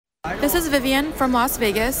This is Vivian from Las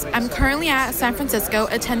Vegas. I'm currently at San Francisco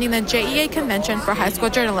attending the JEA convention for high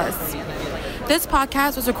school journalists. This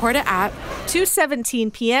podcast was recorded at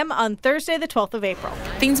 2:17 p.m. on Thursday, the 12th of April.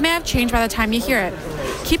 Things may have changed by the time you hear it.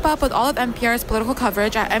 Keep up with all of NPR's political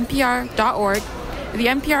coverage at npr.org, the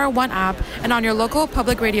NPR One app, and on your local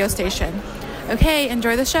public radio station. Okay,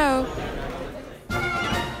 enjoy the show.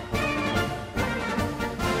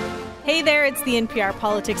 Hey there, it's the NPR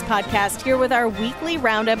Politics Podcast here with our weekly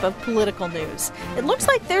roundup of political news. It looks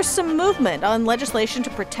like there's some movement on legislation to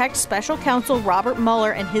protect Special Counsel Robert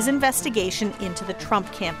Mueller and his investigation into the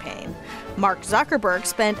Trump campaign. Mark Zuckerberg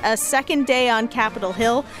spent a second day on Capitol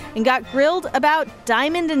Hill and got grilled about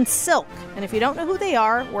Diamond and Silk. And if you don't know who they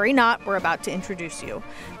are, worry not, we're about to introduce you.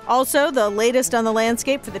 Also, the latest on the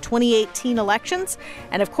landscape for the 2018 elections.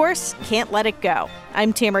 And of course, can't let it go.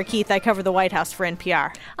 I'm Tamara Keith. I cover the White House for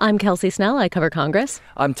NPR. I'm Kelsey Snell. I cover Congress.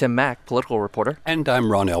 I'm Tim Mack, political reporter. And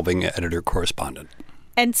I'm Ron Elving, editor-correspondent.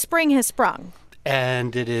 And spring has sprung.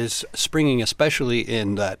 And it is springing especially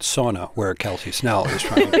in that sauna where Kelsey Snell is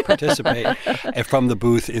trying to participate from the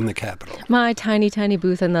booth in the Capitol. My tiny, tiny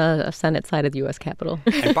booth in the Senate side of the U.S. Capitol.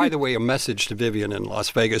 And by the way, a message to Vivian in Las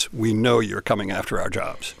Vegas, we know you're coming after our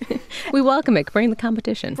jobs. We welcome it. Bring the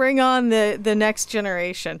competition. Bring on the next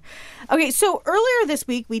generation. Okay, so earlier this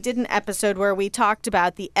week, we did an episode where we talked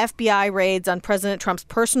about the FBI raids on President Trump's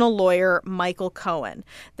personal lawyer, Michael Cohen.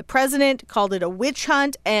 The president called it a witch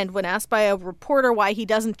hunt, and when asked by a reporter why he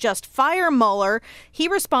doesn't just fire Mueller, he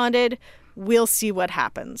responded, "We'll see what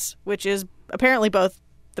happens," which is apparently both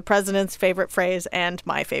the president's favorite phrase and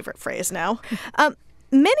my favorite phrase now.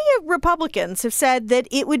 Many Republicans have said that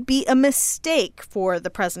it would be a mistake for the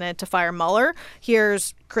president to fire Mueller.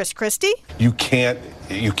 Here's Chris Christie. You can't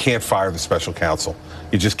fire the special counsel.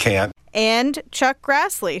 You just can't. And Chuck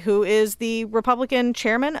Grassley, who is the Republican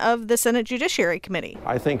chairman of the Senate Judiciary Committee.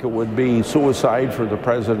 I think it would be suicide for the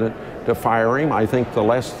president to fire him. I think the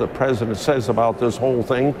less the president says about this whole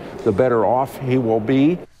thing, the better off he will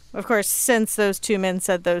be. Of course, since those two men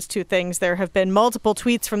said those two things, there have been multiple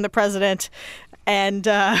tweets from the president. And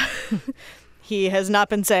he has not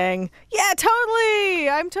been saying, yeah, totally,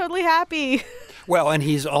 I'm totally happy. Well, and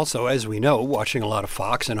he's also, as we know, watching a lot of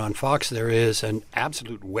Fox. And on Fox, there is an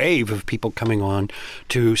absolute wave of people coming on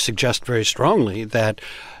to suggest very strongly that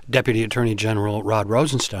Deputy Attorney General Rod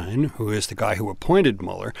Rosenstein, who is the guy who appointed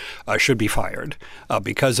Mueller, should be fired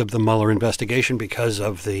because of the Mueller investigation, because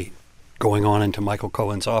of the going on into Michael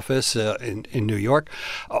Cohen's office in New York,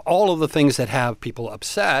 all of the things that have people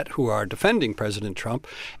upset who are defending President Trump.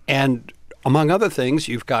 And among other things,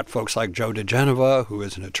 you've got folks like Joe DeGenova, who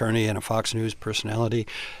is an attorney and a Fox News personality,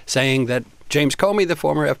 saying that James Comey, the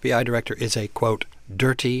former FBI director, is a, quote,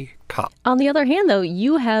 dirty cop. On the other hand, though,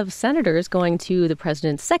 you have senators going to the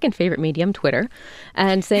president's second favorite medium, Twitter,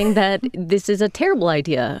 and saying that this is a terrible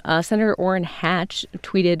idea. Senator Orrin Hatch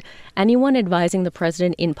tweeted, "Anyone advising the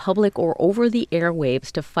president in public or over the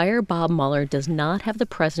airwaves to fire Bob Mueller does not have the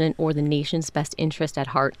president or the nation's best interest at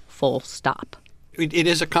heart, full stop." It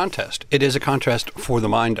is a contest. It is a contest for the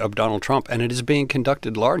mind of Donald Trump, and it is being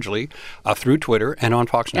conducted largely through Twitter and on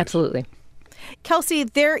Fox News. Absolutely. Kelsey,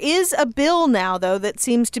 there is a bill now, though, that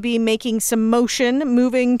seems to be making some motion,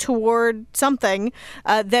 moving toward something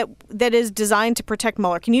that is designed to protect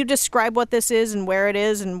Mueller. Can you describe what this is and where it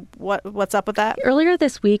is and what's up with that? Earlier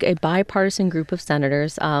this week, a bipartisan group of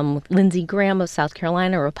senators, Lindsey Graham of South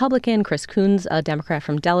Carolina, a Republican, Chris Coons, a Democrat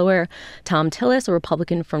from Delaware, Tom Tillis, a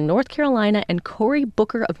Republican from North Carolina, and Cory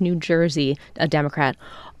Booker of New Jersey, a Democrat,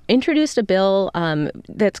 introduced a bill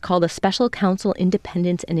that's called the Special Counsel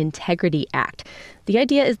Independence and Integrity Act. The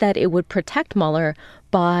idea is that it would protect Mueller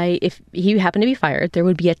by, if he happened to be fired, there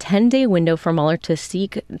would be a 10-day window for Mueller to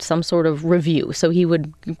seek some sort of review. So he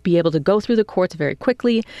would be able to go through the courts very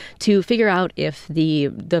quickly to figure out if the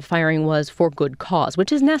firing was for good cause,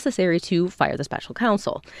 which is necessary to fire the special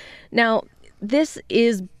counsel. Now, this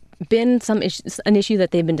is been an issue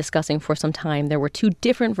that they've been discussing for some time. There were two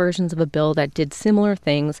different versions of a bill that did similar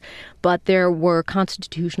things, but there were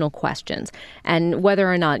constitutional questions and whether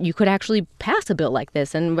or not you could actually pass a bill like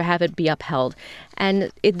this and have it be upheld.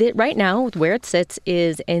 And right now, where it sits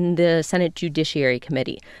is in the Senate Judiciary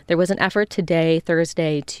Committee. There was an effort today,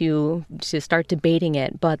 Thursday, to start debating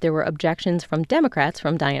it, but there were objections from Democrats,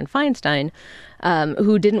 from Dianne Feinstein,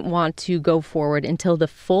 who didn't want to go forward until the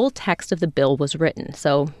full text of the bill was written.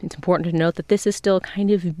 So it's important to note that this is still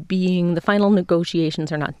kind of the final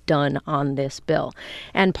negotiations are not done on this bill.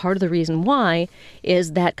 And part of the reason why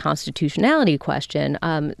is that constitutionality question.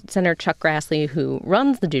 Senator Chuck Grassley, who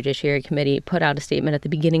runs the Judiciary Committee, put out a statement at the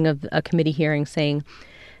beginning of a committee hearing saying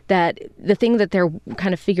that the thing that they're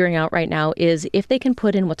kind of figuring out right now is if they can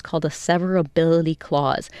put in what's called a severability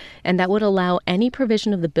clause, and that would allow any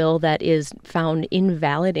provision of the bill that is found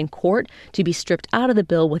invalid in court to be stripped out of the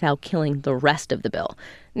bill without killing the rest of the bill.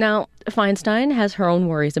 Now, Feinstein has her own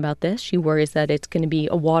worries about this. She worries that it's going to be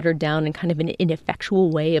a watered down and kind of an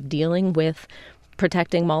ineffectual way of dealing with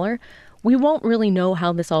protecting Mueller. We won't really know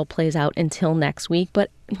how this all plays out until next week.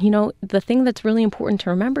 But, the thing that's really important to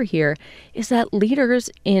remember here is that leaders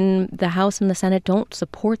in the House and the Senate don't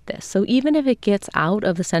support this. So even if it gets out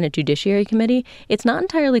of the Senate Judiciary Committee, it's not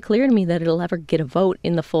entirely clear to me that it'll ever get a vote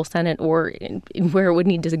in the full Senate or where it would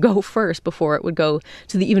need to go first before it would go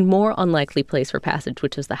to the even more unlikely place for passage,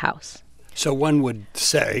 which is the House. So one would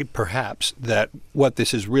say, perhaps, that what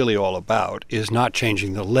this is really all about is not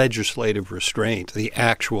changing the legislative restraint, the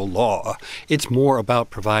actual law. It's more about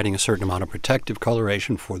providing a certain amount of protective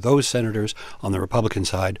coloration for those senators on the Republican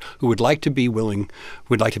side who would like to be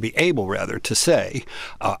able to say,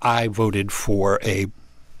 I voted for a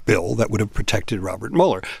bill that would have protected Robert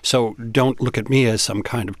Mueller. So don't look at me as some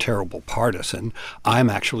kind of terrible partisan. I'm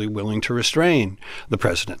actually willing to restrain the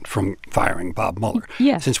president from firing Bob Mueller.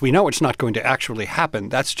 Yeah. Since we know it's not going to actually happen,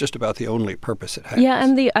 that's just about the only purpose it has. Yeah,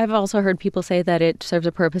 and I've also heard people say that it serves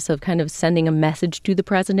a purpose of kind of sending a message to the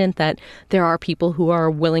president that there are people who are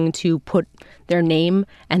willing to put their name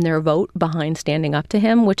and their vote behind standing up to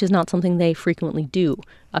him, which is not something they frequently do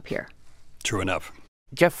up here. True enough.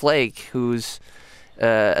 Jeff Flake, who's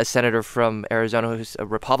a senator from Arizona who's a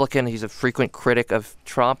Republican. He's a frequent critic of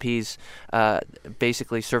Trump. He's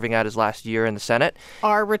basically serving out his last year in the Senate.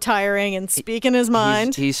 Are retiring and speaking his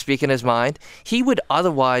mind. He's speaking his mind. He would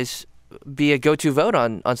otherwise be a go-to vote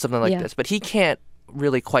on something like this, but he can't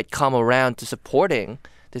really quite come around to supporting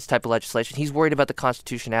this type of legislation. He's worried about the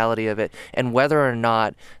constitutionality of it and whether or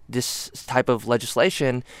not this type of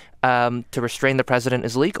legislation to restrain the president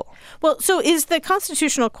is legal. Well, so is the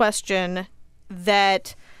constitutional question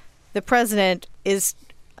that the president is,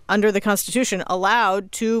 under the Constitution, allowed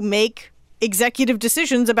to make executive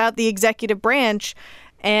decisions about the executive branch,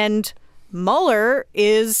 and Mueller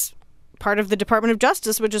is part of the Department of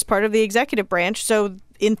Justice, which is part of the executive branch. So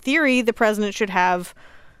in theory, the president should have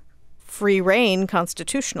free reign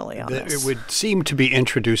constitutionally on this. It would seem to be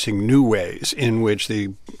introducing new ways in which the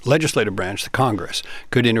legislative branch, the Congress,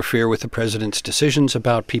 could interfere with the president's decisions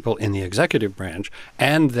about people in the executive branch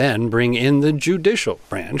and then bring in the judicial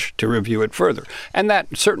branch to review it further. And that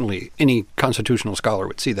certainly any constitutional scholar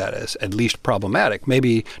would see that as at least problematic,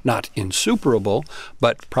 maybe not insuperable,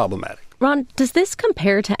 but problematic. Ron, does this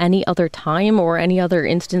compare to any other time or any other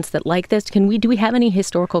instance that like this? Do we have any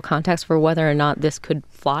historical context for whether or not this could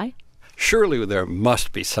fly? Surely there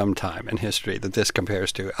must be some time in history that this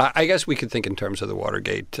compares to. I guess we could think in terms of the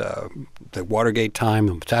Watergate time,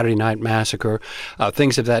 the Saturday Night Massacre,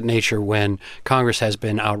 things of that nature when Congress has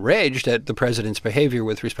been outraged at the president's behavior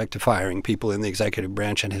with respect to firing people in the executive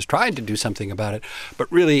branch and has tried to do something about it.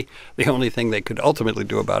 But really, the only thing they could ultimately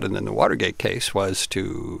do about it in the Watergate case was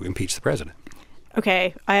to impeach the president.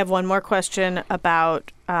 Okay, I have one more question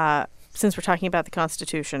about, since we're talking about the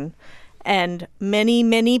Constitution. And many,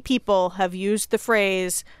 many people have used the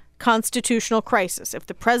phrase constitutional crisis. If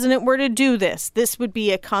the president were to do this, this would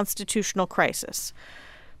be a constitutional crisis.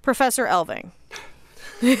 Professor Elving,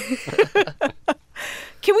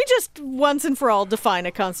 can we just once and for all define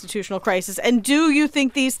a constitutional crisis? And do you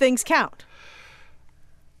think these things count?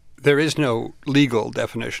 There is no legal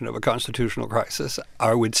definition of a constitutional crisis.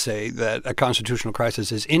 I would say that a constitutional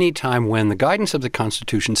crisis is any time when the guidance of the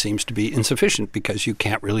Constitution seems to be insufficient because you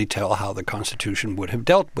can't really tell how the Constitution would have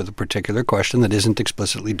dealt with a particular question that isn't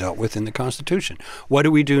explicitly dealt with in the Constitution. What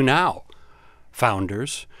do we do now?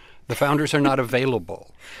 Founders. The founders are not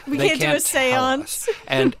available. They can't do a seance.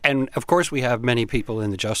 And of course, we have many people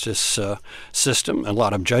in the justice system, a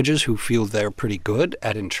lot of judges who feel they're pretty good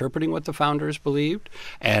at interpreting what the founders believed.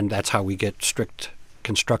 And that's how we get strict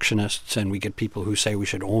constructionists, and we get people who say we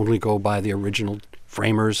should only go by the original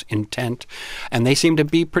framers' intent. And they seem to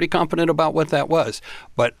be pretty confident about what that was.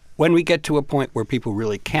 But when we get to a point where people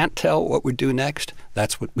really can't tell what we do next,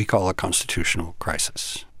 that's what we call a constitutional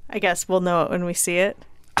crisis. I guess we'll know it when we see it.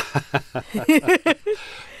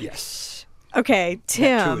 Yes. Okay,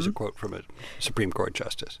 Tim. That, too, is a quote from a Supreme Court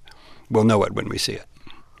justice. We'll know it when we see it.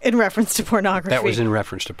 In reference to pornography. That was in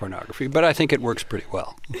reference to pornography, but I think it works pretty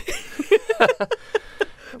well.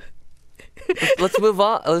 Let's move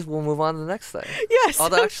on. We'll move on to the next thing. Yes.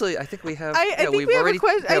 Although, actually, I think we have. I think we have a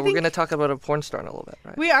question. We're going to talk about a porn star in a little bit,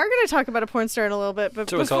 right? We are going to talk about a porn star in a little bit, but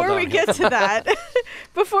So before we get to that,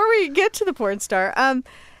 before we get to the porn star,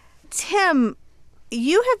 Tim,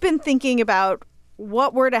 you have been thinking about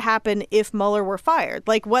what were to happen if Mueller were fired,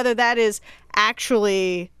 like whether that is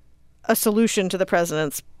actually a solution to the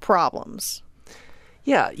president's problems.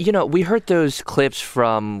 Yeah, we heard those clips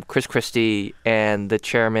from Chris Christie and the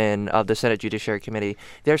chairman of the Senate Judiciary Committee.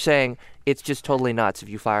 They're saying it's just totally nuts if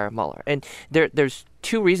you fire Mueller. And there's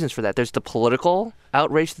two reasons for that. There's the political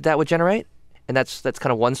outrage that would generate, and that's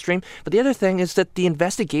kind of one stream. But the other thing is that the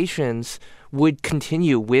investigations would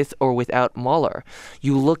continue with or without Mueller.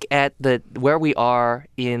 You look at where we are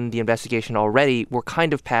in the investigation already, we're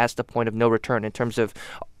kind of past the point of no return in terms of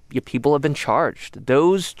people have been charged.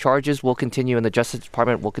 Those charges will continue, and the Justice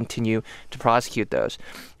Department will continue to prosecute those.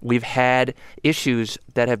 We've had issues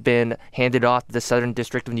that have been handed off to the Southern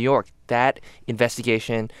District of New York. That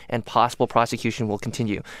investigation and possible prosecution will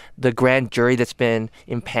continue. The grand jury that's been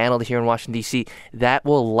impaneled here in Washington, D.C., that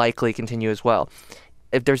will likely continue as well.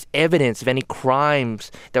 If there's evidence of any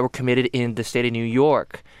crimes that were committed in the state of New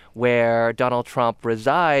York, where Donald Trump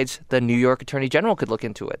resides, the New York Attorney General could look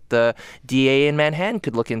into it. The DA in Manhattan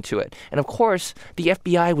could look into it. And of course, the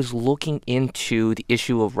FBI was looking into the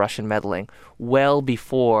issue of Russian meddling well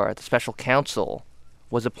before the special counsel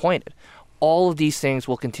was appointed. All of these things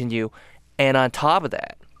will continue. And on top of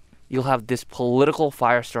that, you'll have this political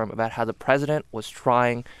firestorm about how the president was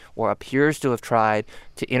trying or appears to have tried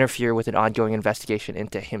to interfere with an ongoing investigation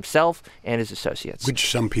into himself and his associates. Which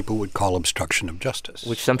some people would call obstruction of justice.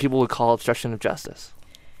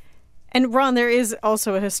 And Ron, there is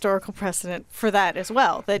also a historical precedent for that as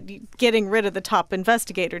well, that getting rid of the top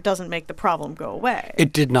investigator doesn't make the problem go away.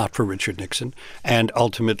 It did not for Richard Nixon, and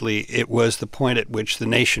ultimately it was the point at which the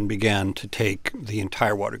nation began to take the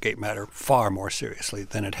entire Watergate matter far more seriously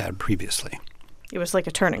than it had previously. It was like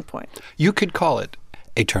a turning point. You could call it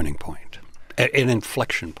a turning point, an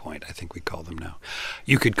inflection point, I think we call them now.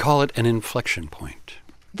 You could call it an inflection point.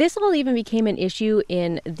 This all even became an issue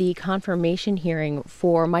in the confirmation hearing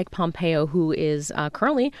for Mike Pompeo, who is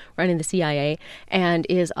currently running the CIA and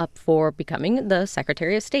is up for becoming the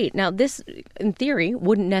Secretary of State. Now, this, in theory,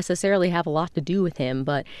 wouldn't necessarily have a lot to do with him,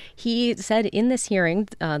 but he said in this hearing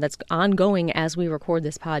that's ongoing as we record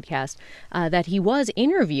this podcast that he was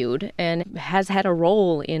interviewed and has had a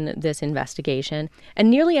role in this investigation. And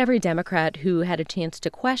nearly every Democrat who had a chance to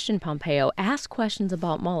question Pompeo asked questions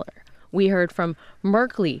about Mueller. We heard from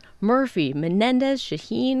Merkley, Murphy, Menendez,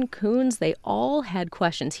 Shaheen, Coons. They all had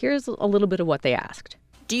questions. Here's a little bit of what they asked.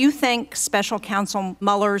 Do you think Special Counsel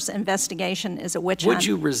Mueller's investigation is a witch hunt? Would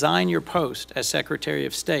you resign your post as Secretary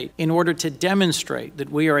of State in order to demonstrate that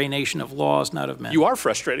we are a nation of laws, not of men? You are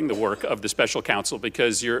frustrating the work of the Special Counsel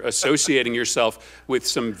because you're associating yourself with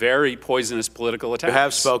some very poisonous political attacks. You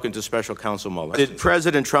have spoken to Special Counsel Mueller. Did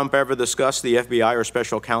President Trump ever discuss the FBI or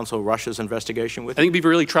Special Counsel Russia's investigation with you? I think it'd be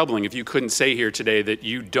really troubling if you couldn't say here today that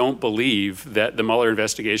you don't believe that the Mueller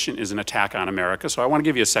investigation is an attack on America. So I want to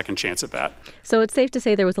give you a second chance at that. So it's safe to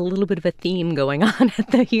say there was a little bit of a theme going on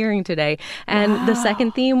at the hearing today. And the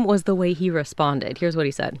second theme was the way he responded. Here's what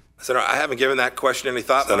he said. Senator, I haven't given that question any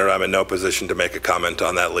thought. Senator, I'm in no position to make a comment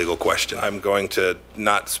on that legal question. I'm going to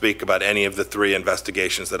not speak about any of the three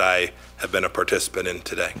investigations that I have been a participant in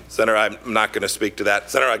today. Senator, I'm not going to speak to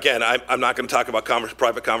that. Senator, again, I'm not going to talk about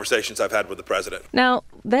private conversations I've had with the president. Now,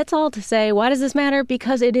 that's all to say, why does this matter?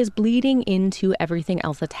 Because it is bleeding into everything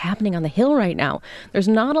else that's happening on the Hill right now. There's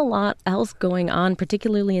not a lot else going on,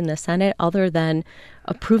 particularly in the Senate, other than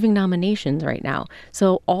approving nominations right now.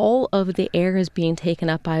 So all of the air is being taken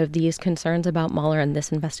up by these concerns about Mueller and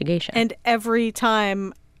this investigation. And every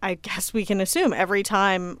time, I guess we can assume, every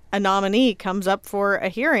time a nominee comes up for a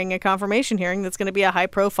hearing, a confirmation hearing that's going to be a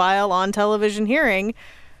high-profile on-television hearing,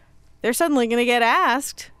 they're suddenly going to get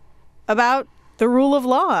asked about the rule of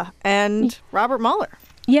law and Robert Mueller.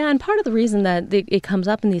 Yeah, and part of the reason that it comes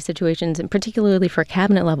up in these situations, and particularly for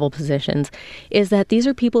cabinet-level positions, is that these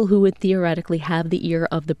are people who would theoretically have the ear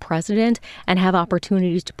of the president and have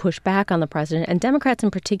opportunities to push back on the president. And Democrats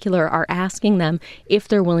in particular are asking them if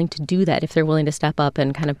they're willing to do that, if they're willing to step up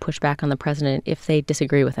and kind of push back on the president if they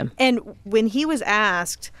disagree with him. And when he was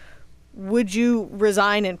asked, would you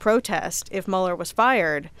resign in protest if Mueller was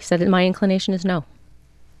fired? He said, my inclination is no.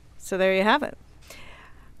 So there you have it.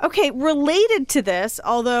 Okay, related to this,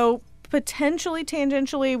 although potentially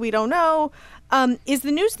tangentially, we don't know, is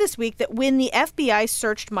the news this week that when the FBI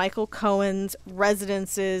searched Michael Cohen's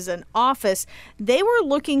residences and office, they were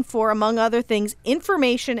looking for, among other things,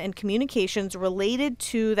 information and communications related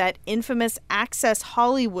to that infamous Access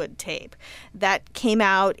Hollywood tape that came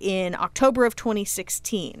out in October of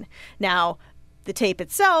 2016. Now, the tape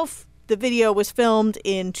itself, the video was filmed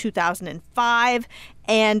in 2005,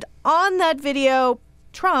 and on that video,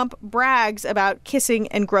 Trump brags about kissing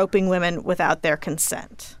and groping women without their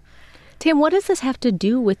consent. Tam, what does this have to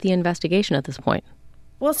do with the investigation at this point?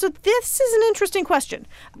 Well, so this is an interesting question.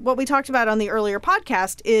 What we talked about on the earlier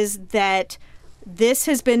podcast is that this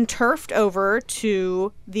has been turfed over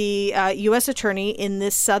to the U.S. attorney in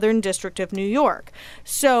this Southern District of New York.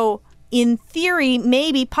 So in theory,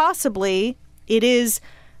 maybe, possibly, it is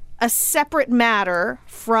a separate matter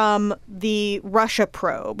from the Russia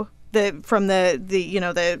probe, from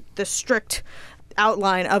the strict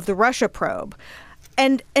outline of the Russia probe.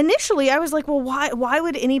 And initially, I was like, well, why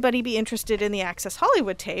would anybody be interested in the Access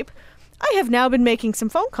Hollywood tape? I have now been making some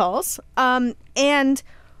phone calls, and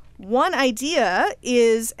one idea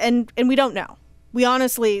is, and we don't know. We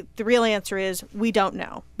honestly, the real answer is we don't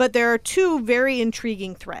know. But there are two very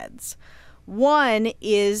intriguing threads. One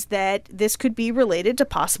is that this could be related to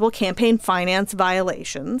possible campaign finance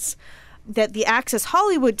violations, that the Access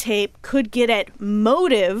Hollywood tape could get at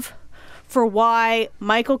motive for why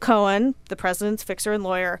Michael Cohen, the president's fixer and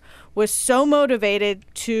lawyer, was so motivated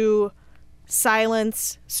to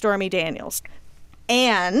silence Stormy Daniels.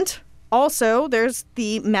 And also, there's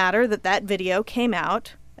the matter that video came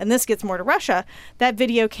out, and this gets more to Russia, that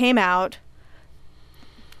video came out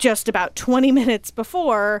just about 20 minutes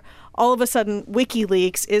before all of a sudden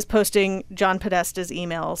WikiLeaks is posting John Podesta's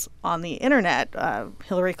emails on the internet,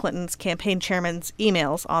 Hillary Clinton's campaign chairman's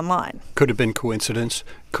emails online. Could have been coincidence,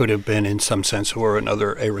 could have been in some sense or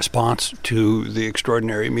another a response to the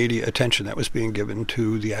extraordinary media attention that was being given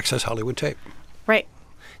to the Access Hollywood tape. Right.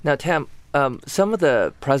 Now, Tam, some of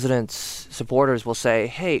the president's supporters will say,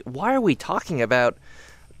 hey, why are we talking about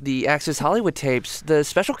the Access Hollywood tapes? The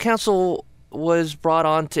special counsel was brought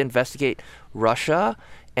on to investigate Russia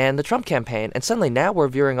and the Trump campaign, and suddenly now we're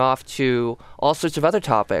veering off to all sorts of other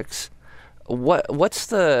topics. What's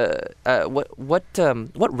the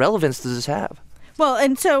what relevance does this have? Well,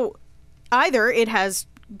 and so either it has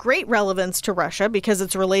great relevance to Russia because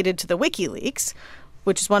it's related to the WikiLeaks,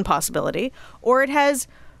 which is one possibility, or it has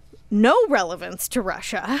no relevance to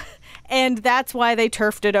Russia, and that's why they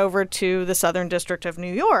turfed it over to the Southern District of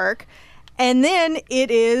New York, and then it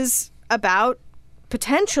is about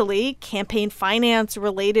potentially campaign finance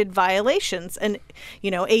related violations and,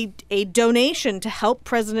 a donation to help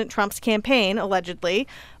President Trump's campaign, allegedly,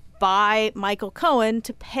 by Michael Cohen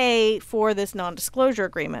to pay for this non-disclosure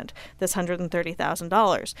agreement, this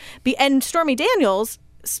 $130,000. And Stormy Daniels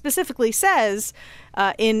specifically says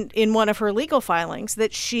in one of her legal filings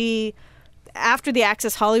that she, after the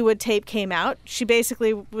Access Hollywood tape came out, she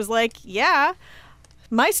basically was like, yeah,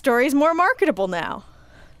 my story's more marketable now.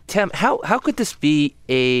 Tim, how could this be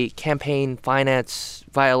a campaign finance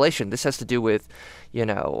violation? This has to do with,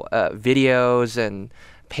 videos and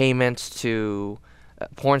payments to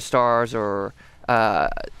porn stars or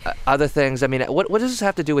other things. I mean, what does this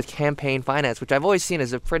have to do with campaign finance, which I've always seen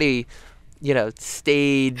as a pretty,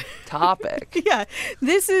 staid topic? Yeah,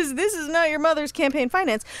 this is not your mother's campaign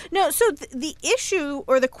finance. No, so the issue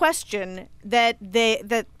or the question that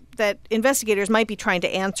that investigators might be trying to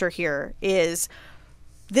answer here is,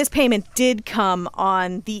 this payment did come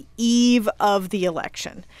on the eve of the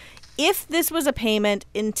election. If this was a payment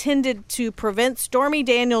intended to prevent Stormy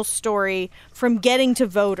Daniels' story from getting to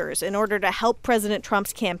voters in order to help President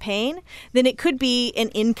Trump's campaign, then it could be an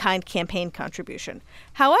in-kind campaign contribution.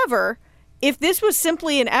 However, if this was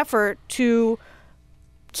simply an effort to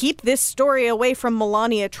keep this story away from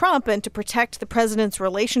Melania Trump and to protect the president's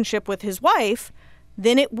relationship with his wife,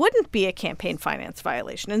 then it wouldn't be a campaign finance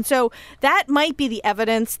violation. And so that might be the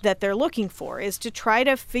evidence that they're looking for, is to try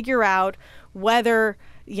to figure out whether,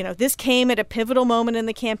 this came at a pivotal moment in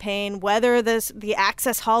the campaign, whether the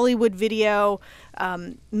Access Hollywood video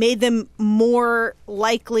made them more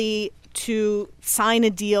likely to sign a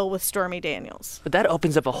deal with Stormy Daniels. But that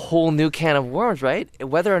opens up a whole new can of worms, right?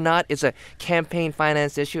 Whether or not it's a campaign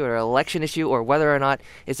finance issue or an election issue, or whether or not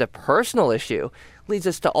it's a personal issue, leads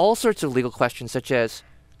us to all sorts of legal questions, such as,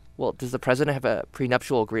 well, does the president have a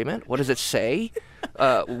prenuptial agreement? What does it say?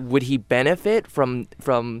 Would he benefit from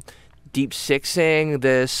deep sixing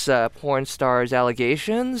this porn star's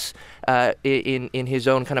allegations in his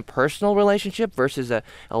own kind of personal relationship versus an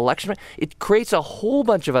election? It creates a whole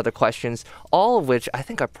bunch of other questions, all of which I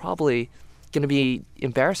think are probably going to be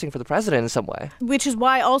embarrassing for the president in some way. Which is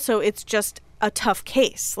why also it's just a tough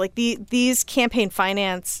case. Like these campaign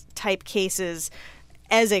finance type cases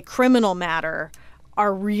as a criminal matter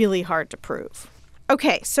are really hard to prove.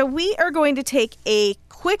 Okay, so we are going to take a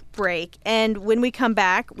quick break, and when we come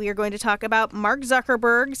back, we are going to talk about Mark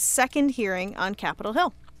Zuckerberg's second hearing on Capitol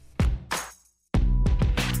Hill.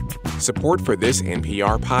 Support for this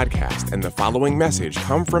NPR podcast and the following message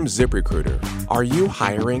come from ZipRecruiter. Are you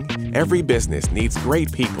hiring? Every business needs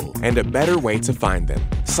great people and a better way to find them.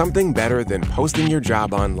 Something better than posting your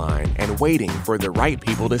job online and waiting for the right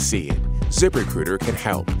people to see it. ZipRecruiter can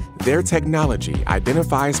help. Their technology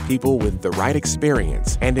identifies people with the right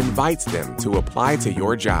experience and invites them to apply to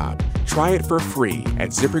your job. Try it for free at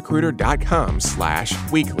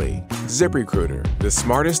ZipRecruiter.com/weekly. ZipRecruiter, the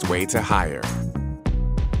smartest way to hire.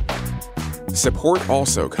 Support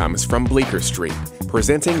also comes from Bleecker Street,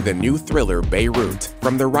 presenting the new thriller Beirut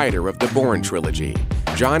from the writer of the Bourne trilogy.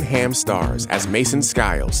 John Hamm stars as Mason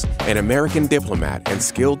Skiles, an American diplomat and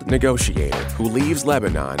skilled negotiator who leaves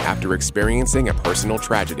Lebanon after experiencing a personal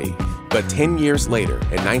tragedy. But 10 years later,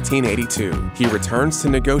 in 1982, he returns to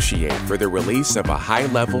negotiate for the release of a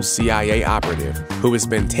high-level CIA operative who has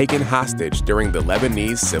been taken hostage during the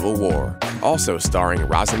Lebanese Civil War. Also starring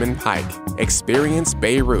Rosamund Pike. Experience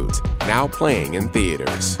Beirut, now playing in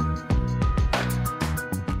theaters.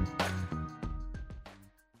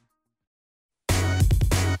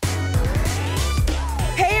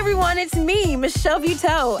 It's me, Michelle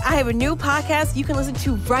Buteau. I have a new podcast you can listen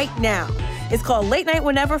to right now. It's called Late Night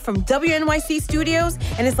Whenever from WNYC Studios,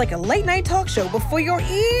 and it's like a late night talk show before your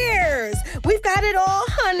ears. We've got it all,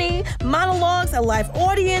 honey. Monologues, a live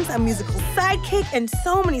audience, a musical sidekick, and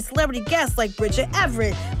so many celebrity guests like Bridget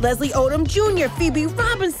Everett, Leslie Odom Jr., Phoebe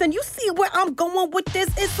Robinson. You see where I'm going with this?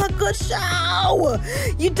 It's a good show.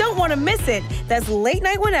 You don't want to miss it. That's Late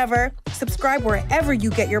Night Whenever. Subscribe wherever you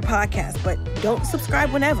get your podcast, but don't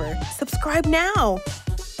subscribe whenever. Subscribe now.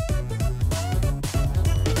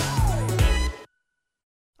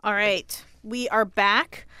 All right, we are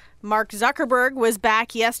back. Mark Zuckerberg was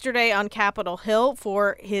back yesterday on Capitol Hill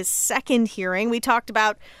for his second hearing. We talked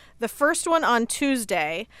about the first one on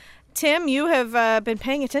Tuesday. Tim, you have been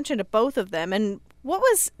paying attention to both of them. And what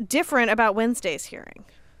was different about Wednesday's hearing?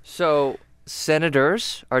 So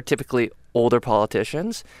senators are typically older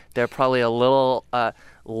politicians. They're probably a little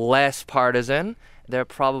less partisan. They're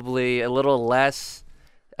probably a little less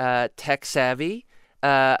tech savvy.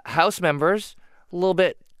 House members, a little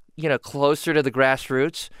bit closer to the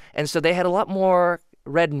grassroots. And so they had a lot more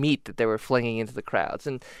red meat that they were flinging into the crowds.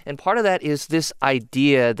 And part of that is this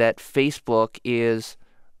idea that Facebook is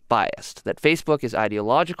biased, that Facebook is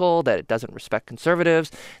ideological, that it doesn't respect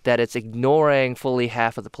conservatives, that it's ignoring fully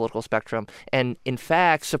half of the political spectrum, and in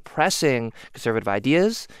fact suppressing conservative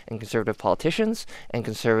ideas and conservative politicians and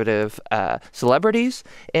conservative celebrities.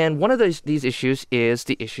 And one of these issues is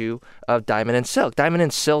the issue of Diamond and Silk. Diamond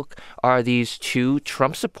and Silk are these two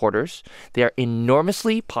Trump supporters. They are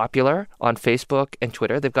enormously popular on Facebook and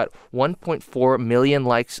Twitter. They've got 1.4 million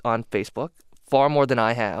likes on Facebook, far more than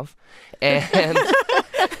I have. And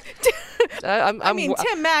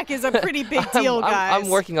Tim Mack is a pretty big deal, guys. I'm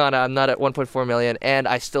working on it. I'm not at 1.4 million, and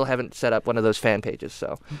I still haven't set up one of those fan pages,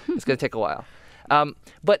 so it's going to take a while.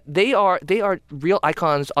 But they are real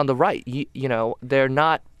icons on the right. They're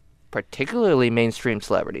not particularly mainstream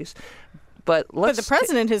celebrities. But the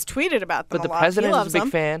president has tweeted about them a lot. But the president is a big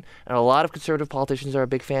fan, and a lot of conservative politicians are a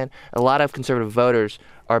big fan. A lot of conservative voters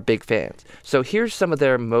are big fans. So here's some of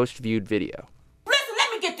their most viewed video. Listen,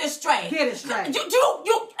 let me get this straight. Get it straight.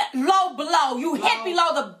 You low below. You hit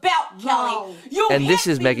below the belt, Kelly. And this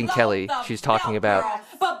is Megyn Kelly she's talking about.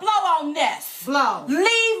 But blow on this. Blow.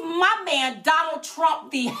 Leave my man Donald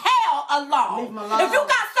Trump the hell alone. Leave him alone. If you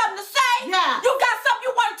got something to say, you got something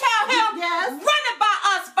you want to tell him, yes. Run it by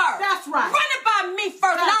us first. That's right. Run it by me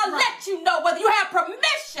first, and I'll let you know whether you have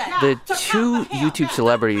permission. The two YouTube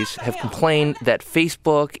celebrities have complained that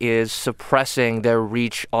Facebook is suppressing their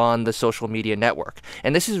reach on the social media network.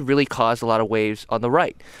 And this has really caused a lot of waves on the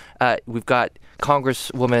right. We've got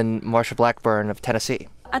Congresswoman Marsha Blackburn of Tennessee.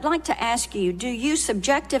 I'd like to ask you, do you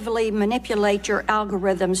subjectively manipulate your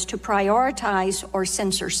algorithms to prioritize or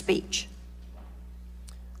censor speech?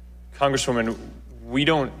 Congresswoman, we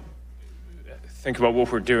don't think about what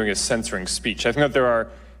we're doing as censoring speech. I think that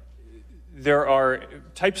there are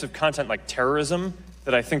types of content like terrorism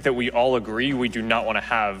that I think that we all agree we do not want to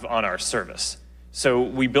have on our service. So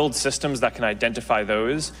we build systems that can identify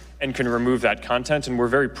those and can remove that content, and we're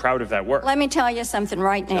very proud of that work. Let me tell you something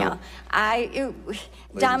right now.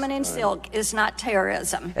 Diamond and Silk is not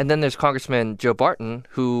terrorism. And then there's Congressman Joe Barton,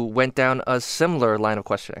 who went down a similar line of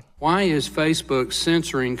questioning. Why is Facebook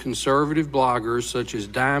censoring conservative bloggers such as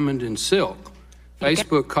Diamond and Silk?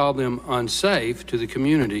 Facebook called them unsafe to the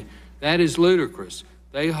community. That is ludicrous.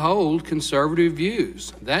 They hold conservative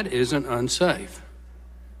views. That isn't unsafe.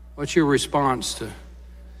 What's your response to?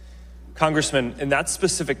 Congressman, in that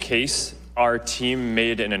specific case, our team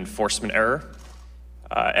made an enforcement error.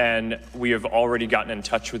 And we have already gotten in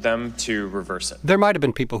touch with them to reverse it. There might have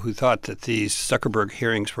been people who thought that these Zuckerberg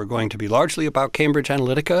hearings were going to be largely about Cambridge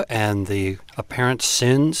Analytica and the apparent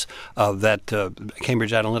sins that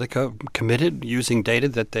Cambridge Analytica committed using data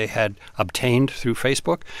that they had obtained through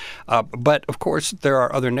Facebook. But, of course, there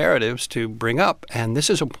are other narratives to bring up. And this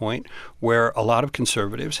is a point where a lot of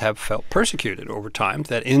conservatives have felt persecuted over time,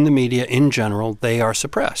 that in the media in general, they are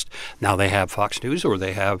suppressed. Now they have Fox News, or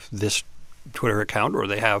they have this Twitter account, or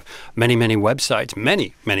they have many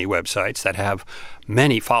websites that have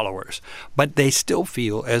many followers. But they still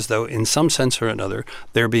feel as though in some sense or another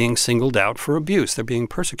they're being singled out for abuse. They're being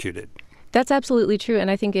persecuted. That's absolutely true. And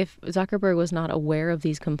I think if Zuckerberg was not aware of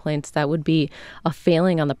these complaints, that would be a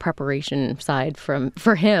failing on the preparation side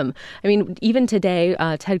for him. I mean, even today,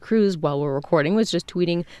 Ted Cruz, while we're recording, was just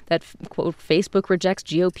tweeting that, quote, Facebook rejects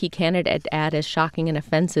GOP candidate ad as shocking and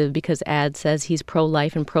offensive because ad says he's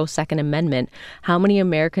pro-life and pro-Second Amendment. How many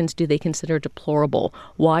Americans do they consider deplorable?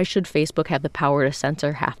 Why should Facebook have the power to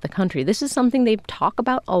censor half the country? This is something they talk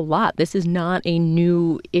about a lot. This is not a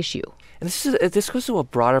new issue. And this goes to a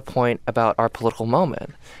broader point about our political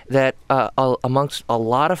moment, that amongst a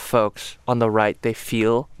lot of folks on the right, they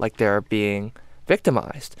feel like they're being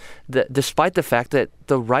victimized, despite the fact that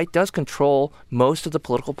the right does control most of the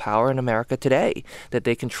political power in America today, that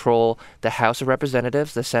they control the House of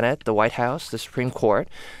Representatives, the Senate, the White House, the Supreme Court.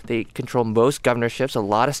 They control most governorships, a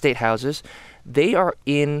lot of state houses. They are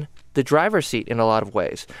in the driver's seat in a lot of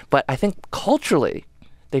ways. But I think culturally,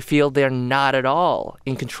 they feel they're not at all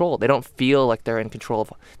in control. They don't feel like they're in control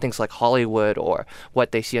of things like Hollywood or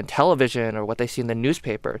what they see on television or what they see in the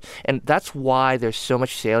newspaper. And that's why there's so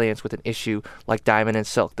much salience with an issue like Diamond and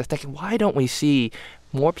Silk. They're thinking, why don't we see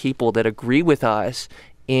more people that agree with us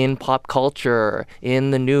in pop culture,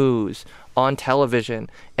 in the news, on television,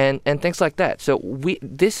 and things like that? So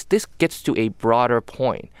this gets to a broader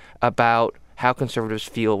point about how conservatives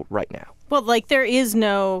feel right now. Well, like, there is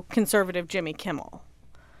no conservative Jimmy Kimmel.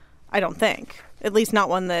 I don't think. At least not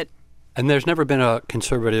one that... And there's never been a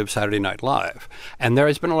conservative Saturday Night Live. And there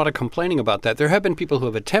has been a lot of complaining about that. There have been people who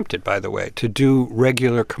have attempted, by the way, to do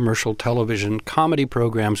regular commercial television comedy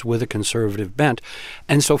programs with a conservative bent.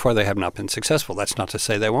 And so far they have not been successful. That's not to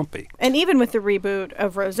say they won't be. And even with the reboot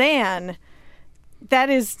of Roseanne, that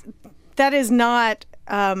is not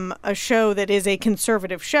a show that is a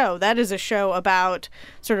conservative show. That is a show about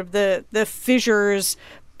sort of the fissures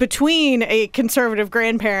between a conservative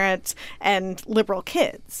grandparent and liberal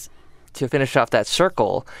kids. To finish off that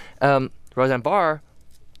circle, Roseanne Barr,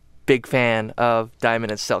 big fan of Diamond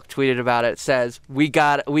and Silk, tweeted about it, says, we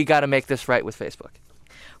got to make this right with Facebook.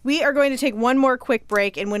 We are going to take one more quick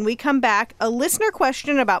break, and when we come back, a listener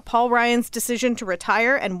question about Paul Ryan's decision to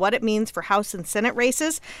retire and what it means for House and Senate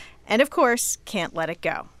races, and of course, can't let it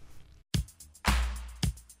go.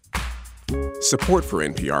 Support for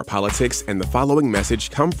NPR Politics and the following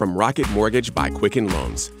message come from Rocket Mortgage by Quicken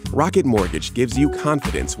Loans. Rocket Mortgage gives you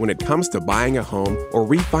confidence when it comes to buying a home or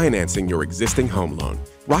refinancing your existing home loan.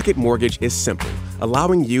 Rocket Mortgage is simple,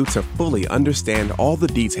 allowing you to fully understand all the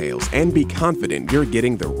details and be confident you're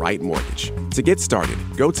getting the right mortgage. To get started,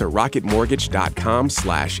 go to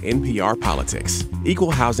rocketmortgage.com/NPR Politics.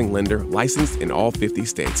 Equal housing lender licensed in all 50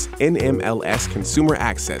 states.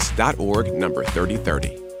 NMLSconsumeraccess.org number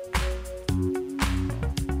 3030.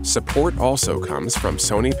 Support also comes from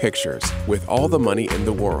Sony Pictures. With all the money in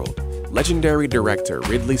the world, legendary director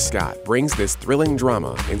Ridley Scott brings this thrilling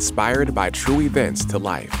drama inspired by true events to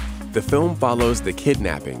life. The film follows the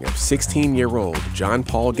kidnapping of 16-year-old John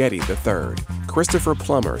Paul Getty III. Christopher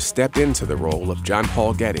Plummer stepped into the role of John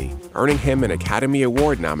Paul Getty, earning him an Academy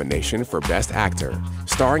Award nomination for Best Actor,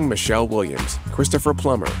 starring Michelle Williams, Christopher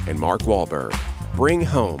Plummer, and Mark Wahlberg. Bring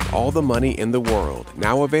home all the money in the world,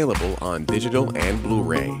 now available on digital and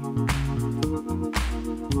Blu-ray.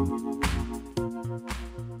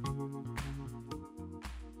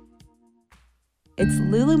 It's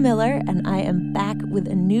Lulu Miller, and I am back with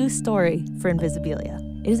a new story for Invisibilia.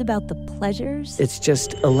 It is about the pleasures. It's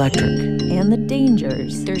just electric. And the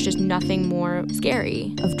dangers. There's just nothing more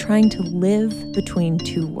scary. Of trying to live between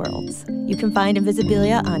two worlds. You can find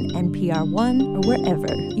Invisibilia on NPR One or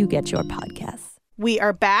wherever you get your podcasts. We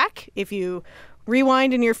are back. If you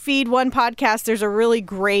rewind in your Feed One podcast, there's a really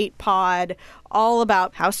great pod all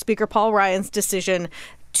about House Speaker Paul Ryan's decision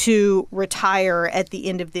to retire at the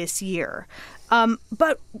end of this year.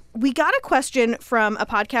 But we got a question from a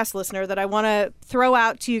podcast listener that I want to throw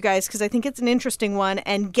out to you guys because I think it's an interesting one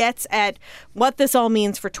and gets at what this all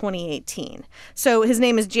means for 2018. So his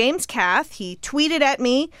name is James Cath. He tweeted at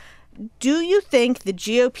me Do you think the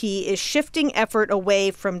GOP is shifting effort away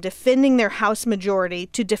from defending their House majority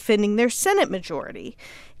to defending their Senate majority?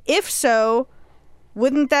 If so,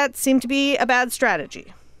 wouldn't that seem to be a bad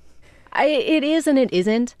strategy? It is and it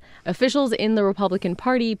isn't. Officials in the Republican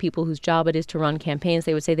Party, people whose job it is to run campaigns,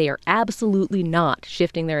 they would say they are absolutely not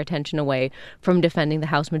shifting their attention away from defending the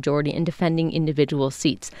House majority and defending individual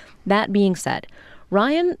seats. That being said,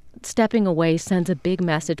 Ryan stepping away sends a big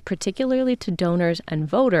message, particularly to donors and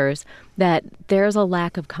voters, that there's a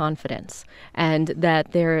lack of confidence and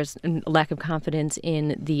that there's a lack of confidence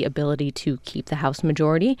in the ability to keep the House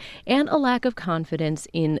majority and a lack of confidence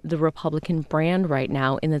in the Republican brand right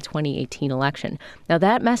now in the 2018 election. Now,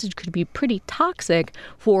 that message could be pretty toxic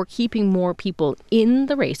for keeping more people in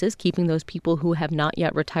the races, keeping those people who have not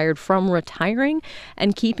yet retired from retiring,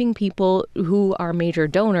 and keeping people who are major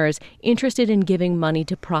donors interested in giving money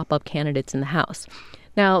to prop up candidates in the House.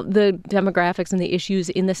 Now, the demographics and the issues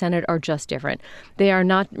in the Senate are just different. They are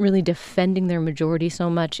not really defending their majority so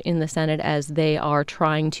much in the Senate as they are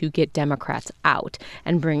trying to get Democrats out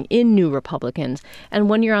and bring in new Republicans. And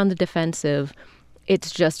when you're on the defensive,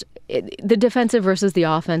 it's just the defensive versus the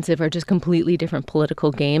offensive are just completely different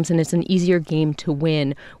political games, and it's an easier game to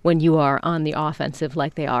win when you are on the offensive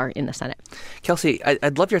like they are in the Senate. Kelsey,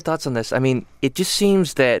 I'd love your thoughts on this. I mean, it just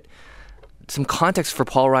seems that some context for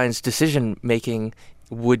Paul Ryan's decision-making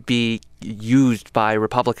would be used by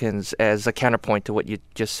Republicans as a counterpoint to what you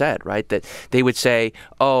just said, right? That they would say,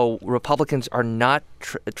 oh, Republicans are not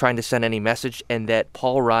trying to send any message, and that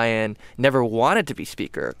Paul Ryan never wanted to be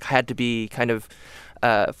Speaker, had to be kind of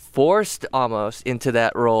forced almost into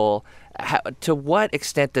that role. To what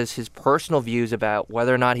extent does his personal views about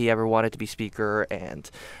whether or not he ever wanted to be Speaker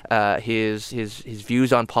and his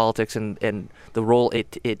views on politics and the role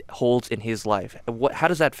it holds in his life, how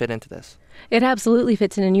does that fit into this? It absolutely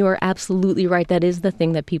fits in, and you are absolutely right. That is the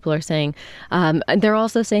thing that people are saying. They're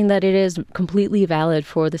also saying that it is completely valid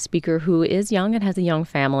for the Speaker, who is young and has a young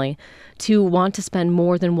family, to want to spend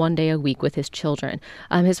more than one day a week with his children.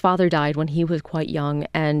 His father died when he was quite young,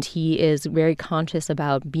 and he is very conscious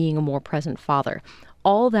about being a more present father.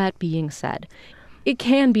 All that being said, it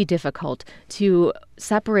can be difficult to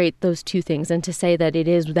separate those two things and to say that it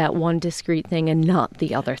is that one discrete thing and not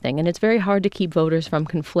the other thing. And it's very hard to keep voters from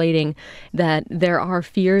conflating that there are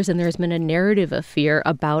fears and there's been a narrative of fear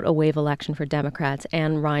about a wave election for Democrats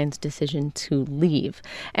and Ryan's decision to leave.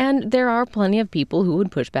 And there are plenty of people who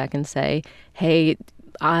would push back and say, hey,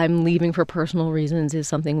 I'm leaving for personal reasons is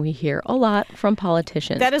something we hear a lot from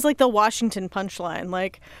politicians. That is like the Washington punchline.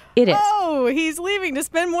 Like, it is. Oh, he's leaving to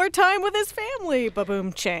spend more time with his family.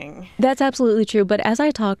 Ba-boom, ching. That's absolutely true. But as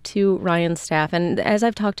I talk to Ryan's staff and as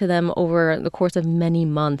I've talked to them over the course of many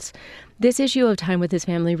months, this issue of time with his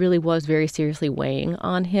family really was very seriously weighing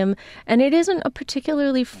on him. And it isn't a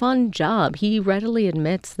particularly fun job. He readily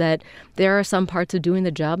admits that there are some parts of doing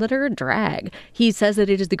the job that are a drag. He says that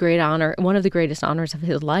it is the great honor, one of the greatest honors of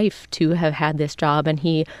his life to have had this job. And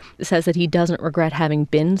he says that he doesn't regret having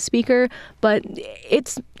been Speaker. But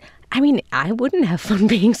I wouldn't have fun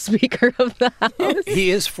being Speaker of the House. He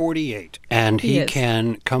is 48, and he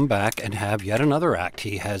can come back and have yet another act.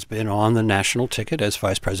 He has been on the national ticket as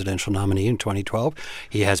vice presidential nominee in 2012.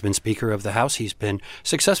 He has been Speaker of the House. He's been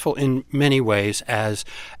successful in many ways as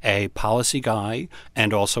a policy guy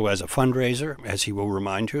and also as a fundraiser, as he will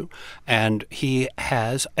remind you. And he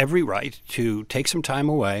has every right to take some time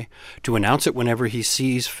away, to announce it whenever he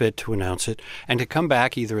sees fit to announce it, and to come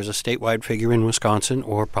back either as a statewide figure in Wisconsin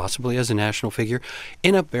or possibly as a national figure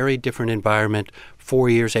in a very different environment 4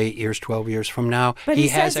 years, 8 years, 12 years from now. But he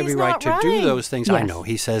has every right to do those things. Yes. I know.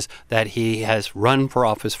 He says that he has run for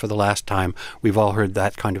office for the last time. We've all heard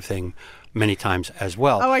that kind of thing many times as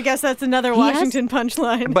well. Oh, I guess that's another Washington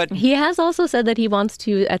punchline. But he has also said that he wants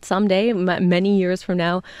to, at some day, many years from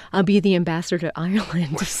now, be the ambassador to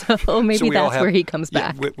Ireland. So maybe that's where he comes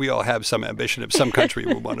back. We all have some ambition of some country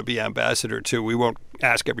we want to be ambassador to. We won't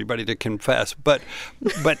ask everybody to confess. But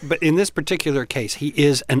in this particular case, he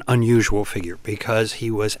is an unusual figure because he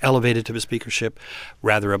was elevated to the speakership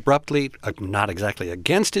rather abruptly, not exactly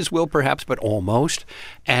against his will perhaps, but almost.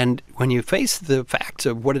 And when you face the facts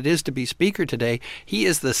of what it is to be Speaker today, he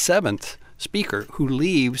is the seventh Speaker who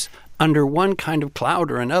leaves under one kind of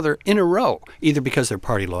cloud or another in a row, either because their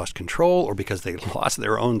party lost control or because they lost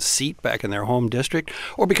their own seat back in their home district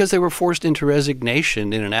or because they were forced into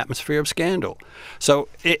resignation in an atmosphere of scandal. So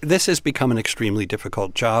this has become an extremely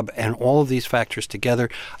difficult job, and all of these factors together,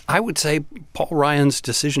 I would say Paul Ryan's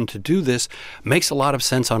decision to do this makes a lot of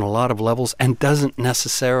sense on a lot of levels and doesn't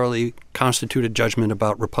necessarily constitute a judgment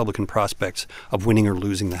about Republican prospects of winning or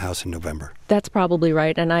losing the House in November. That's probably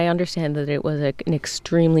right. And I understand that it was an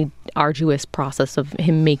extremely arduous process of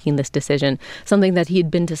him making this decision, something that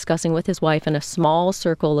he'd been discussing with his wife and a small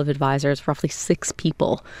circle of advisors, roughly 6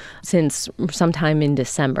 people, since sometime in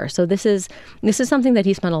December. So this is something that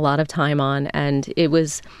he spent a lot of time on, and it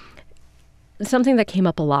was something that came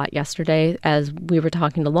up a lot yesterday as we were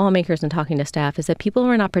talking to lawmakers and talking to staff, is that people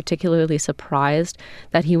were not particularly surprised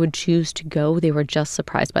that he would choose to go. They were just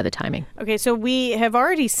surprised by the timing. Okay, so we have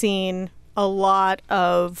already seen a lot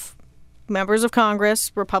of members of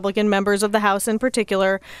Congress, Republican members of the House in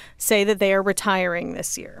particular, say that they are retiring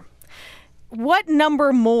this year. What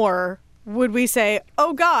number more would we say,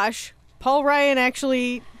 oh gosh, Paul Ryan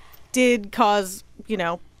actually did cause,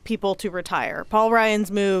 people to retire? Paul Ryan's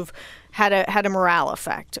move had a morale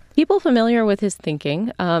effect. People familiar with his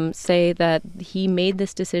thinking say that he made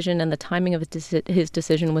this decision, and the timing of his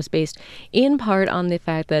decision was based in part on the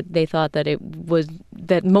fact that they thought that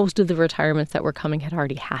that most of the retirements that were coming had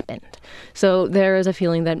already happened. So there is a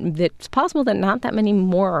feeling that it's possible that not that many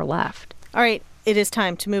more are left. All right, it is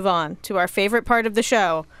time to move on to our favorite part of the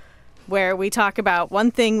show, where we talk about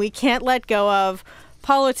one thing we can't let go of,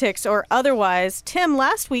 politics or otherwise. Tim,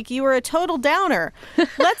 last week you were a total downer.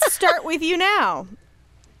 Let's start with you now.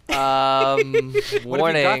 Warning.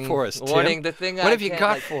 What have you got for us, Tim? Warning, the thing what have you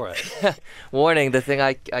got for us? Warning, the thing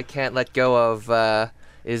I can't let go of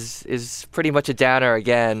is pretty much a downer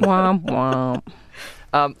again. Womp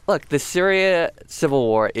womp. Look, the Syria civil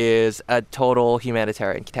war is a total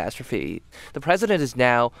humanitarian catastrophe. The president is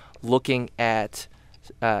now looking at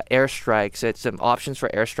airstrikes, at some options for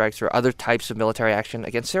airstrikes or other types of military action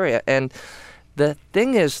against Syria. And the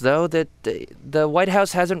thing is, though, that the White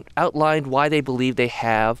House hasn't outlined why they believe they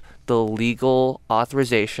have the legal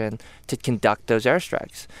authorization to conduct those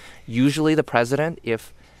airstrikes. Usually the president,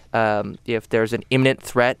 if there's an imminent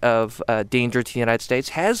threat of danger to the United States,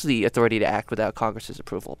 has the authority to act without Congress's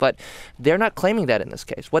approval. But they're not claiming that in this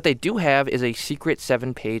case. What they do have is a secret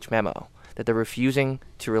 7-page memo that they're refusing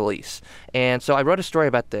to release. And so I wrote a story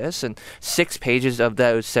about this, and 6 pages of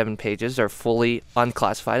those 7 pages are fully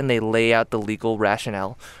unclassified, and they lay out the legal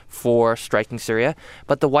rationale for striking Syria.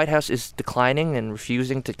 But the White House is declining and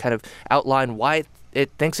refusing to kind of outline why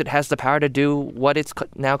it thinks it has the power to do what it's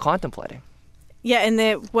now contemplating. Yeah,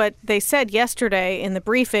 and what they said yesterday in the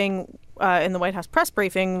briefing, in the White House press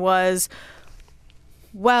briefing, was,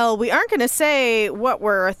 well, we aren't going to say what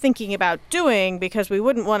we're thinking about doing because we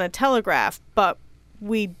wouldn't want to telegraph, but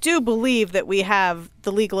we do believe that we have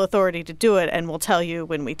the legal authority to do it, and we'll tell you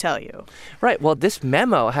when we tell you. Right. Well, this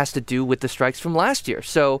memo has to do with the strikes from last year.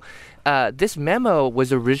 So this memo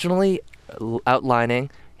was originally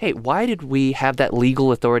outlining, hey, why did we have that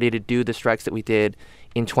legal authority to do the strikes that we did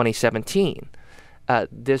in 2017?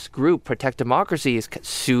 This group, Protect Democracy, is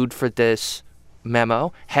sued for this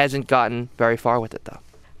memo, hasn't gotten very far with it, though.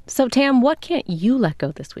 So, Tam, what can't you let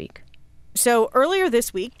go this week? So earlier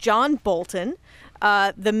this week, John Bolton,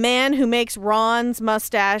 the man who makes puts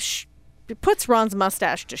Ron's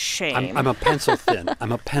mustache to shame. I'm a pencil thin.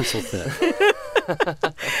 I'm a pencil thin.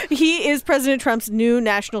 He is President Trump's new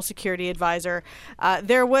national security advisor.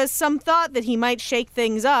 There was some thought that he might shake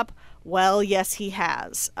things up. Well, yes, he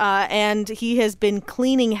has. And he has been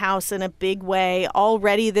cleaning house in a big way.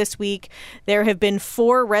 Already this week, there have been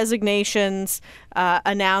 4 resignations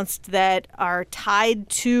announced that are tied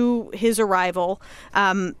to his arrival.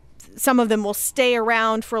 Some of them will stay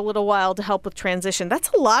around for a little while to help with transition. That's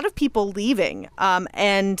a lot of people leaving.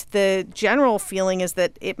 And the general feeling is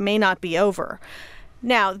that it may not be over.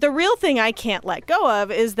 Now, the real thing I can't let go of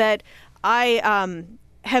is that I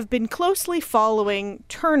have been closely following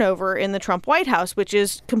turnover in the Trump White House, which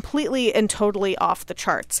is completely and totally off the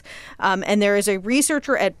charts. And there is a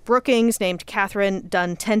researcher at Brookings named Catherine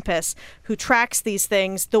Dunn-Tempest who tracks these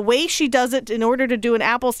things. The way she does it in order to do an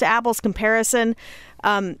apples-to-apples comparison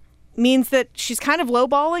means that she's kind of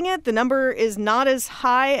lowballing it. The number is not as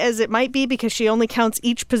high as it might be because she only counts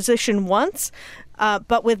each position once.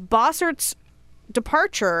 But with Bossart's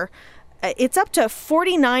departure, it's up to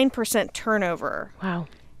 49% turnover. Wow.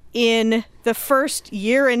 In the first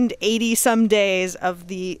year and 80-some days of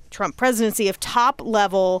the Trump presidency of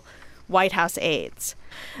top-level White House aides.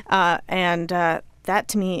 And that,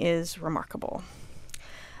 to me, is remarkable.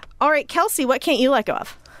 All right, Kelsey, what can't you let go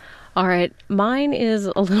of? All right. Mine is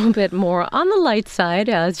a little bit more on the light side,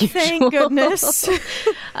 as usual. Thank goodness.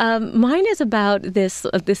 Mine is about this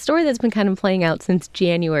story that's been kind of playing out since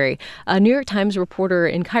January. A New York Times reporter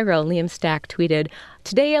in Cairo, Liam Stack, tweeted,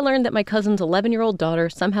 Today I learned that my cousin's 11-year-old daughter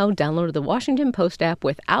somehow downloaded the Washington Post app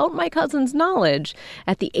without my cousin's knowledge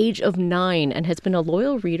at the age of 9 and has been a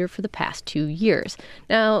loyal reader for the past 2 years.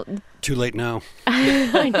 Now, too late now.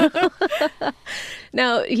 I know.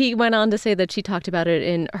 Now, he went on to say that she talked about it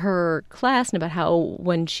in her class and about how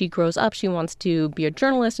when she grows up, she wants to be a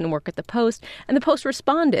journalist and work at the Post. And the Post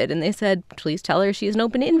responded, and they said, please tell her she has an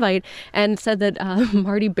open invite, and said that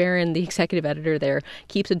Marty Barron, the executive editor there,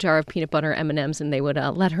 keeps a jar of peanut butter M&Ms, and they would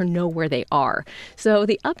let her know where they are. So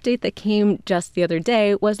the update that came just the other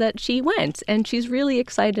day was that she went, and she's really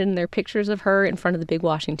excited, and there are pictures of her in front of the big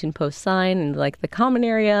Washington Post sign and like the common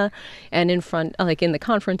area and in front, like in the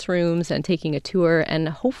conference rooms, and taking a tour. And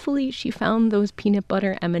hopefully she found those peanut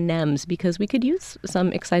butter M&Ms, because we could use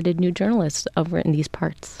some excited new journalists over in these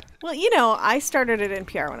parts. Well, I started at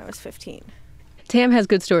NPR when I was 15. Tam has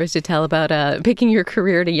good stories to tell about picking your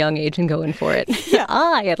career at a young age and going for it. Yeah.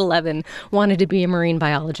 I, at 11, wanted to be a marine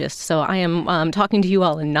biologist, so I am talking to you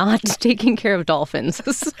all and not taking care of dolphins.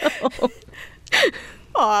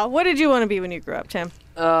 Aw, what did you want to be when you grew up, Tim?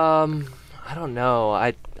 I don't know.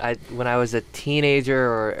 I when I was a teenager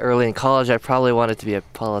or early in college, I probably wanted to be a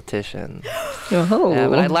politician. Oh. Yeah,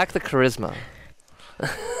 but I lacked the charisma.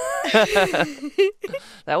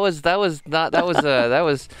 That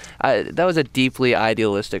was a deeply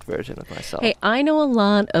idealistic version of myself. Hey, I know a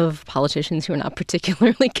lot of politicians who are not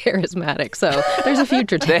particularly charismatic, so there's a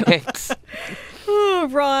future to them. Thanks. Oh,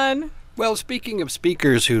 Ron. Well, speaking of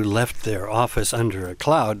speakers who left their office under a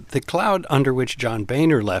cloud, the cloud under which John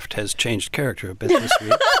Boehner left has changed character a bit this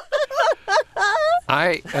week.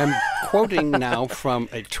 I am quoting now from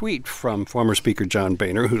a tweet from former Speaker John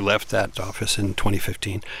Boehner, who left that office in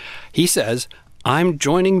 2015. He says, "I'm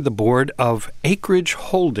joining the board of Acreage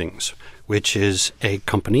Holdings, which is a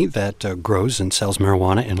company that grows and sells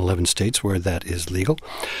marijuana in 11 states where that is legal.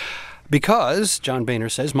 Because," John Boehner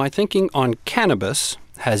says, "my thinking on cannabis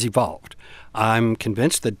has evolved. I'm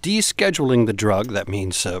convinced that descheduling the drug, that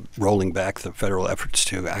means rolling back the federal efforts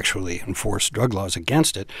to actually enforce drug laws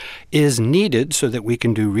against it, is needed so that we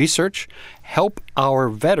can do research, help our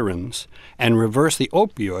veterans, and reverse the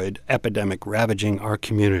opioid epidemic ravaging our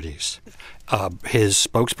communities." His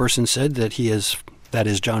spokesperson said that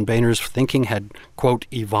John Boehner's thinking had, quote,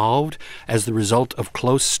 evolved as the result of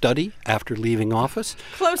close study after leaving office.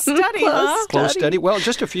 Close study, huh? Close study. Well,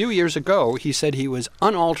 just a few years ago, he said he was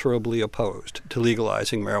unalterably opposed to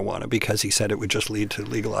legalizing marijuana because he said it would just lead to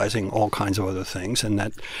legalizing all kinds of other things, and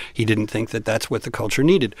that he didn't think that that's what the culture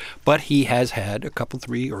needed. But he has had a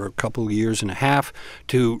couple years and a half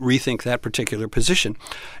to rethink that particular position.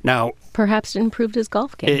 Now, perhaps it improved his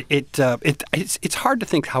golf game. It's hard to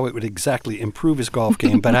think how it would exactly improve his golf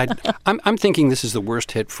game, but I'm thinking this is the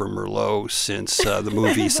worst hit for Merlot since the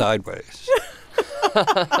movie Sideways.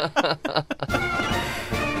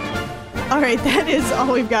 All right, that is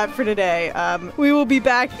all we've got for today. We will be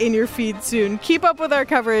back in your feed soon. Keep up with our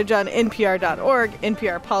coverage on NPR.org,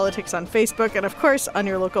 NPR Politics on Facebook, and of course on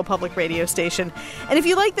your local public radio station. And if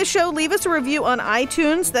you like the show, leave us a review on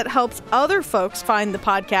iTunes. That helps other folks find the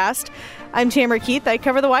podcast. I'm Tamara Keith. I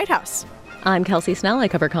cover the White House. I'm Kelsey Snell. I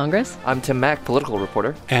cover Congress. I'm Tim Mack, political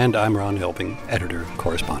reporter. And I'm Ron Helping, editor and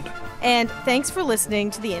correspondent. And thanks for listening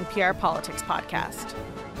to the NPR Politics Podcast.